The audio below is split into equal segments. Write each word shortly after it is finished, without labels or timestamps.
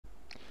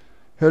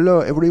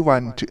Hello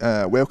everyone,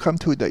 welcome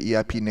to the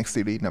ERPNext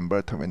series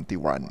number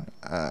 21.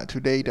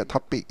 Today the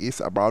topic is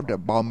about the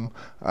BOM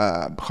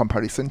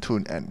comparison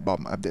tool and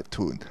BOM update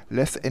tool.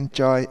 Let's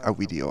enjoy a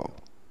video.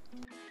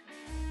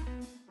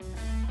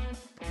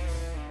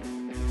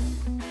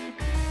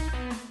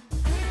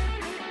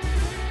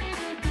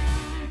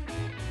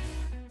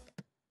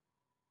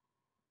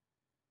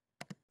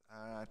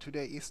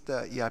 Today is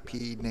the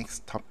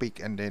ERPNext topic,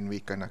 and then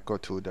we're gonna go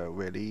to the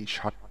very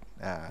short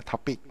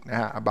topic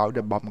about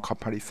the BOM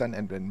comparison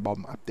and then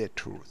BOM update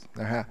tools.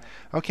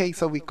 Okay,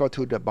 so we go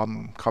to the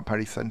BOM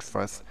comparison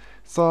first.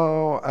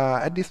 So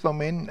at this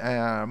moment,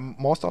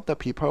 most of the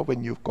people,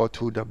 when you go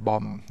to the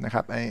BOM,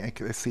 I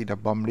see the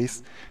BOM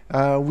list.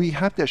 We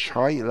have the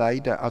choice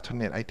like the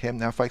alternate item.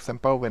 Now, for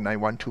example, when I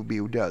want to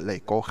build the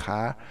Lego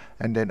car,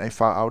 and then I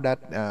found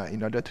out that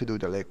in order to do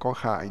the Lego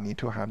car, I need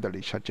to have the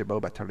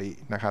rechargeable battery.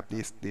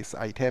 This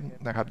item,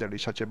 the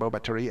rechargeable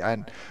battery,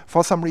 and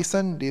for some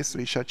reason, this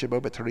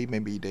rechargeable battery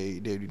maybe they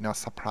did not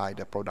supply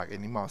the product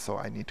anymore, so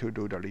I need to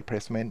do the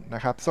replacement.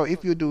 So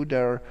if you do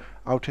the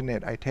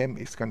alternate item,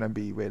 it's gonna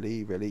be very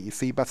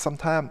easy. But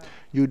sometimes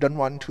you don't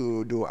want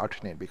to do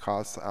alternate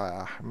because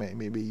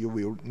maybe you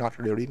will not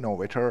really know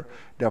whether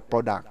the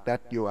product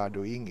that you are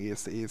doing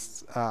is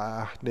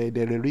they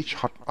really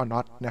short or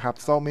not.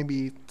 So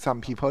maybe some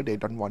people they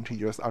don't want to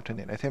use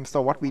alternate items.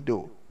 So what we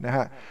do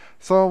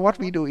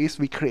is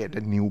we create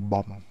a new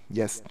BOM.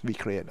 Yes, we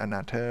create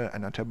another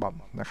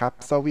BOM.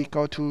 So we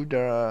go to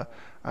the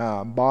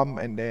BOM,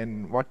 and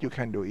then what you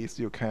can do is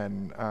you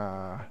can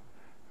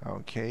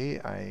okay,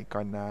 I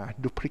gonna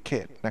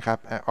duplicate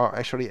or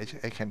actually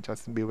I can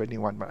just build a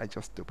new one, but I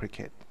just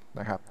duplicate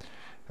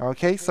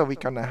Okay, so we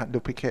gonna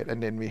duplicate,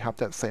 and then we have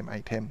that same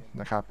item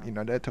in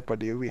order to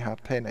produce we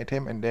have 10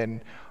 items, and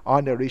then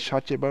on the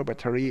rechargeable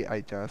battery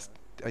I just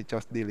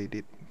delete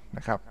it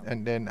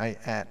and then I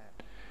add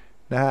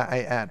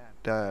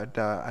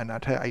the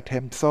another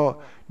item.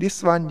 So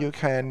this one you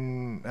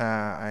can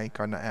I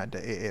gonna add the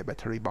AA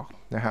battery box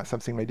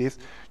something like this.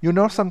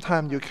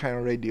 Sometimes you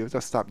can reduce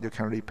the stuff, you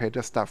can replace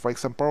the stuff. For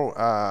example,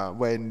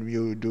 when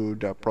you do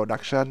the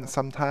production,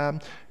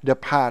 sometimes the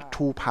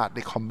two part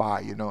they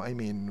combine. I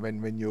mean,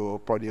 when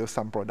you produce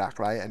some product,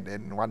 right, and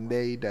then one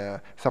day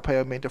the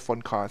supplier made a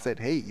phone call, said,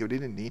 hey, you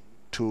didn't need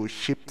 2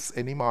 chips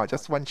anymore,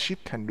 just 1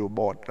 chip can do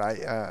both, right?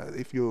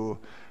 If you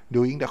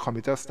doing the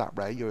computer stuff,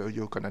 right,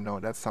 you're gonna know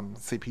that some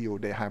CPU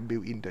they have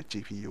built in the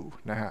GPU,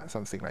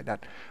 something like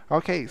that.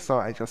 Okay, so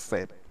I just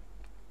said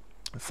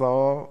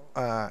so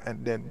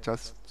and then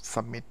just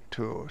submit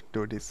to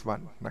do this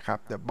one,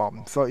 the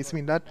BOM. So it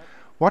means that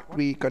what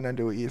we gonna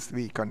do is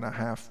we gonna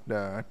have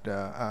the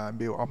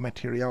bill of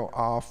material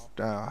of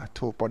the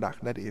 2 products.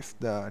 That is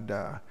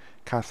the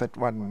cassette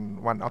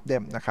one of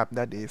them,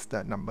 that is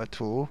the number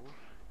 2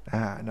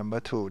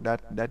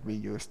 that we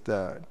use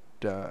the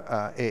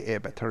AA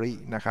battery,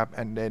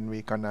 and then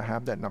we're gonna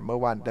have the number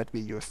 1 that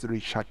we use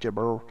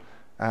rechargeable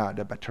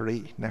the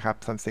battery,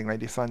 something like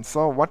this one.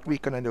 So what we're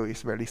gonna do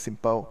is very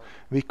simple.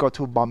 We go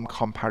to BOM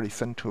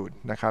comparison tool,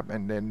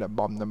 and then the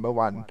BOM number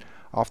 1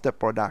 of the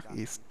product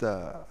is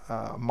the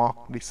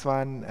mock this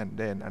one, and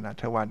then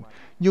another one.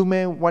 You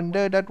may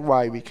wonder that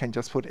why we can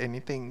just put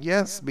anything.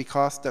 Yes,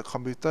 because the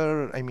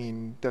computer, I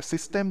mean the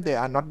system, they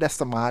are not that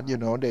smart,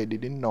 they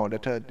didn't know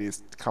that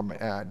this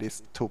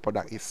 2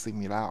 product is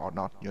similar or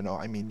not.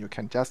 I mean, you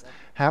can just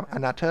have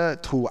another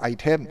 2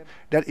 item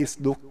that is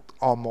look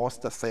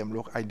almost the same,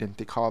 look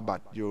identical,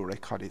 but you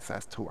record it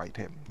as 2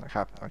 items.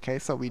 Okay,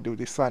 so we do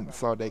this one,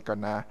 so they're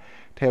gonna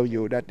tell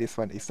you that this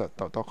one is the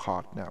total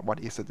cost. What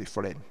is the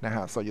difference?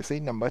 So you see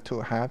number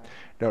 2 have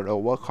the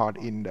lower cost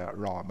in the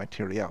raw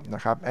material,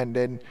 and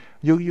then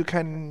you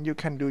can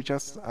do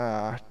just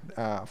for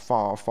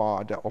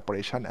the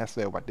operation as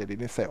well, but they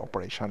didn't say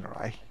operation,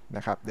 right?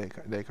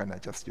 They're gonna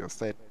just use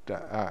it.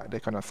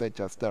 They're gonna say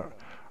just the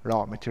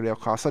raw material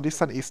cost. So this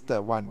one is the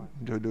one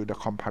to do the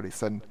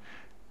comparison.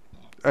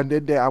 And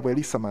then they are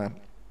very smart.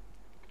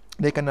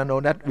 They're gonna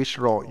know that which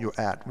row you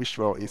add, which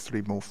row is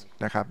removed,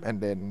 and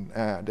then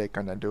they're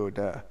gonna do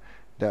the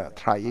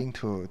trying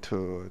to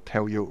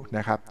tell you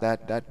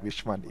that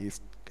which one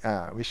is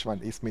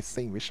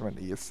missing, which one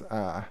is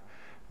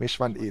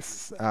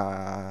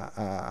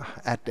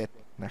added.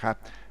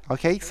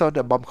 Okay, so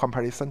the BOM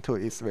comparison tool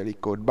is very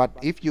good, but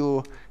if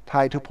you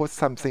try to put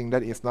something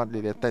that is not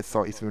related,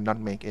 so it will not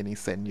make any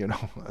sense,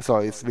 so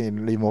it's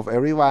been remove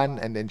everyone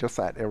and then just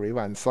add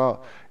everyone. So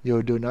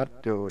you do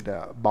not do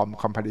the BOM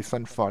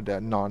comparison for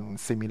the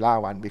non-similar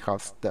one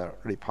because the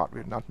report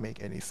will not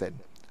make any sense.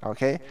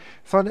 Okay,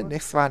 so the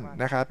next one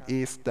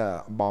is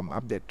the BOM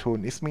update tool.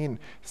 This means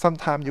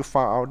sometimes you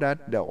find out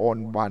that the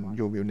old one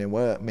you will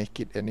never make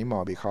it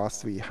anymore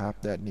because we have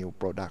the new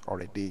product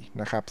already.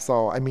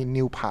 So I mean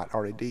new part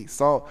already.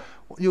 So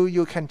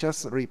you can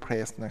just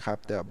replace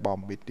the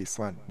BOM with this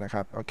one.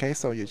 Okay,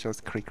 so you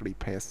just click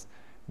replace.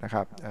 นะค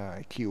รับ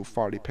Q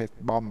for replace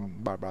BOM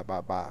blah blah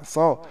blah blah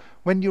so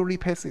when you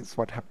replace it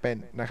what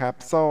happened นะครับ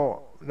so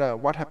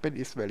what happened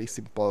is very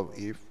simple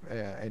if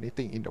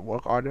anything in the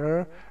work order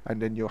and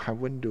then you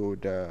haven't do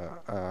the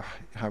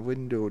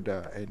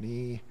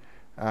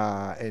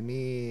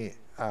any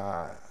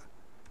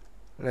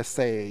let's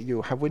say you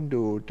haven't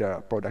do the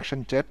production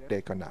jet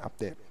they're gonna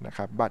update นะค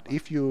รับ but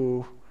if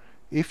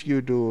you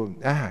do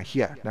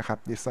here นะครับ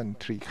this one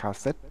 3 car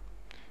set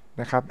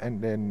นะครับ and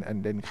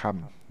then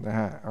come นะ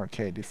ฮะ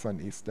okay this one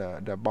is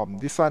the BOM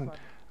this one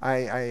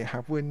I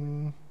haven't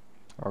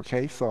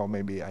okay so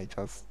maybe I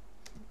just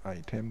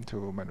item to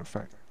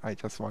manufacture I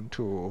just want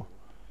to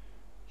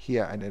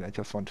here and then I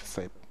just want to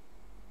save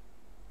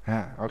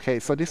okay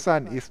so this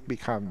one is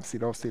become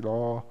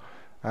 00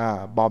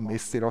 BOM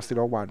is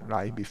 001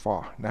 right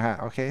before นะฮะ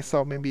okay so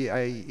maybe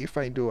if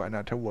I do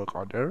another work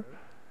order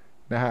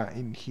นะฮะ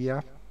in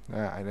here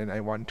and then I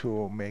want to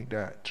make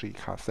the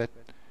 3 car set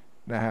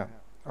นะฮะ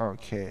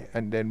okay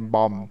and then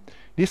BOM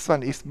this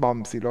one is BOM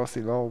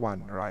 001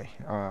 right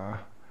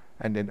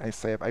and then I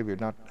save I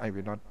will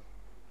not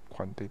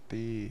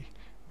quantity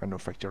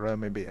manufacturer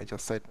maybe I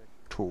just set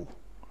 2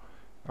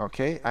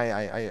 okay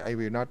I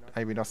will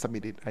not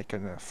submit it I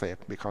can save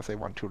because I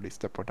want to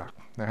list the product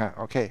นะฮะ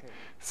okay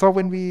so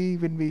when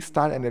we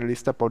start and then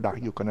list the product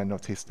you're gonna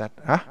notice that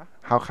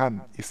how come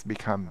it's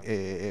become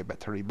a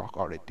battery box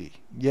already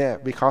yeah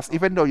because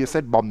even though you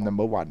said BOM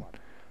number 1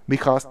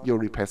 because you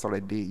replace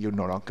already you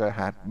no longer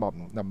had BOM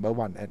number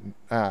 1 and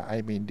I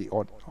mean the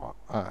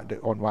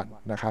old one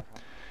นะครับ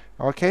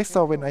okay so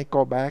when I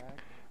go back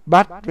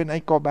but when I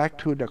go back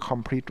to the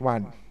complete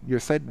one you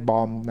said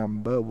BOM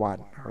number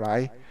 1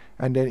 right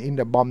and then in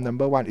the BOM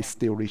number 1 is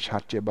still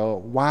rechargeable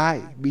why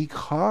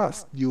because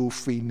you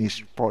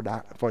finished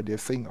product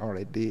producing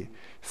already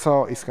so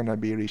it's gonna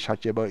be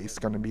rechargeable it's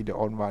gonna be the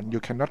old one you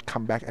cannot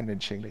come back and then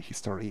change the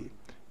history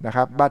นะค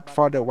รับ but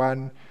for the one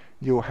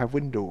you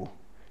haven't do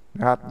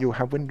นะครับ you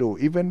haven't do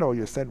even though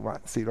you said what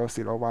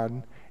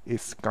 001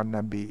 is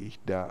gonna be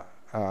the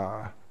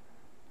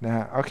นะฮ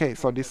ะ okay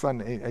so this one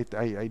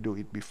I do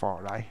it before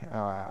right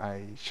I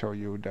show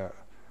you the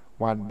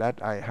one that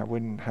I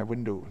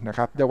haven't do นะค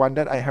รับ the one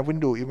that I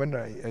haven't do even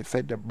though I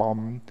said the BOM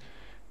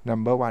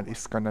number 1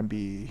 is gonna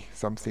be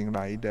something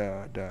like the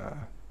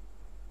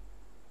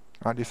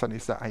this one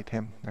is the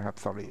item นะครับ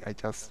sorry I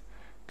just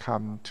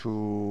come to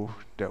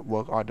the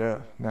work order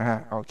นะฮะ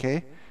okay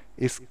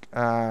is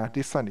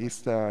this one is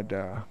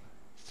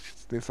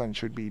this one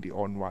should be the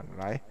old one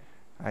right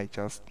I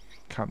just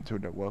come to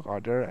the work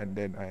order and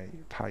then I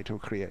try to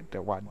create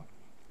the one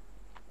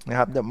นะค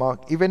รับ the mark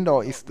even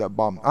though it's the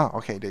BOM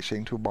okay they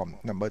change to BOM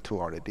number 2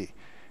 already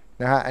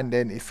นะฮะ and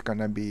then it's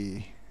gonna be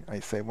I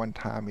say one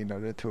time in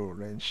order to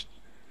range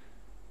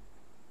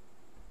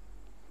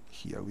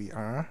here we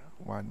are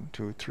 1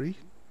 2 3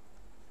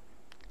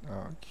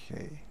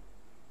 okay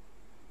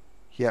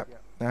yep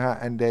นะฮะ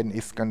and then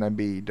it's gonna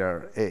be the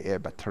AA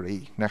battery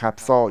นะครับ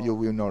so you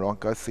will no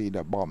longer see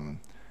the BOM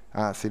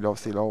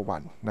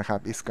 001 นะครับ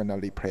it's gonna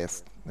replace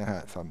นะฮะ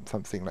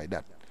something like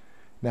that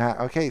นะฮะ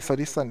okay so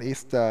this one is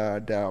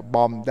the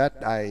BOM that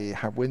I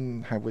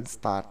haven't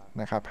start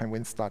นะครับ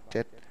haven't start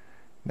yet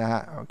นะฮ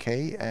ะ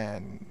okay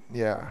and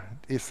yeah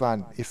this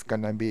one is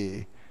gonna be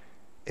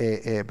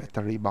a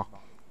battery box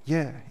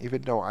yeah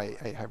even though I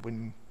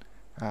haven't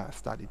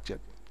started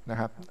yet นะ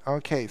ครับ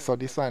okay so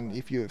this one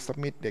if you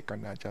submit they're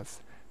gonna just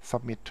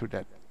submit to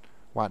that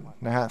one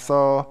นะฮะ so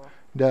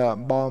the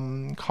BOM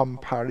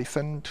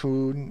comparison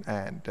tool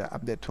and the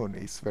update tool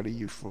is very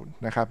useful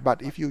นะครับ but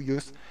if you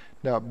use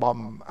the BOM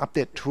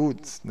update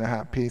tools นะฮ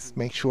ะ please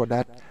make sure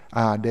that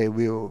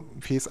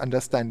please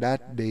understand that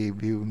they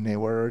will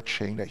never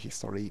change the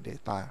history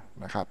data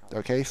นะครับ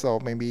okay so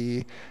maybe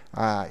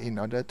in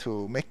order to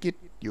make it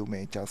you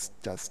may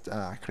just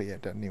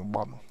create a new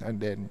BOM and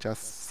then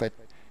just set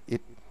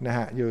it นะฮ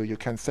ะ you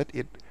can set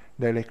it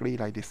directly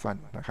like this one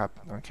นะครับ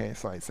okay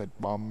so I set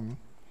BOM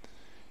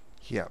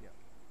here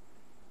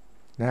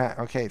นะฮะ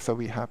okay so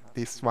we have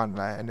this one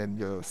right and then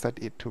you set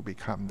it to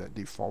become the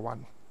default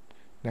one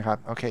นะครับ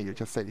okay you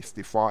just set it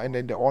default and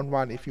then the old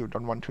one if you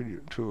don't want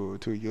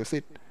to use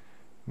it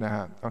นะฮ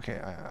ะ okay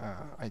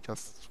I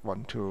just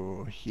want to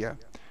here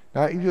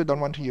now if you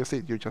don't want to use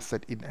it you just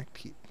set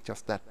inactive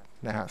just that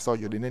นะฮะ so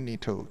you didn't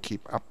need to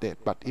keep update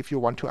but if you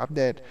want to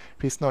update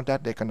please note that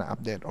they're gonna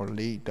update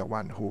only the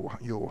one who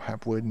you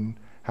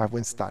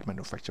haven't start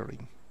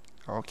manufacturing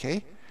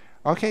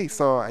okay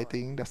so I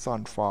think that's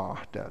all for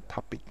the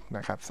topic น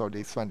ะครับ so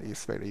this one is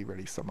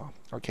very small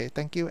okay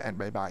thank you and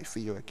bye bye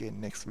see you again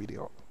next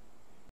video